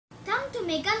to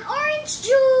make an orange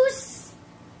juice.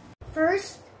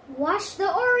 First, wash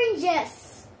the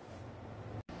oranges.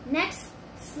 Next,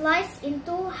 slice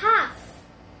into half.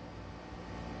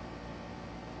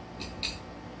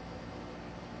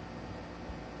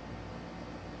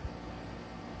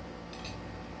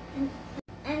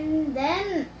 And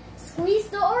then, squeeze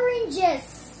the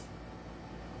oranges.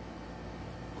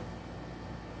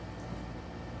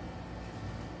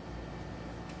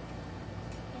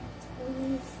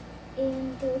 Squeeze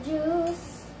into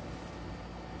juice.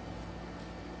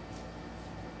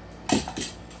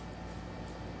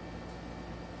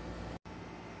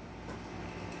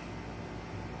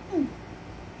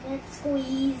 Let's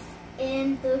squeeze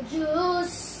into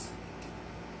juice.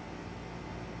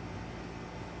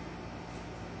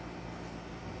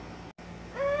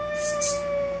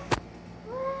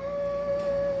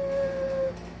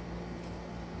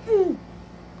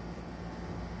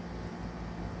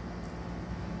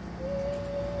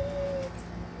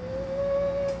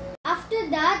 After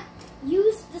that,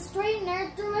 use the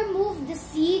strainer to remove the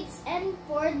seeds and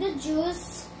pour the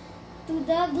juice to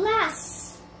the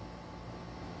glass.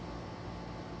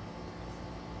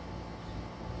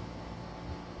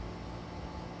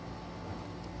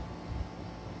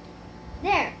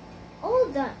 There, all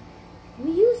done.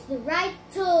 We use the right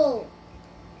tool.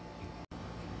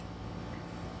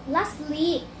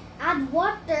 Lastly, add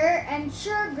water and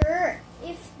sugar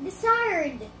if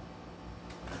desired.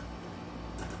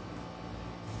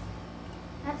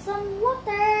 Add some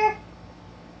water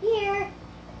here.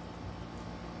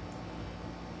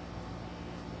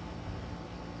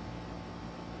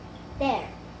 There.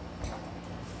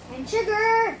 And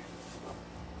sugar.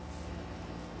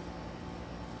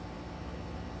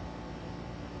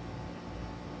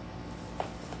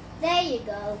 There you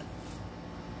go.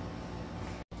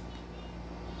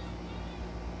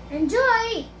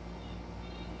 Enjoy!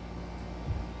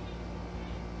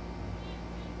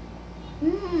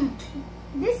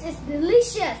 This is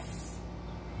delicious!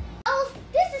 Well,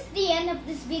 this is the end of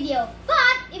this video.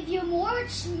 But if you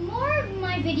watch more of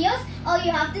my videos, all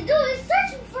you have to do is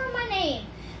search for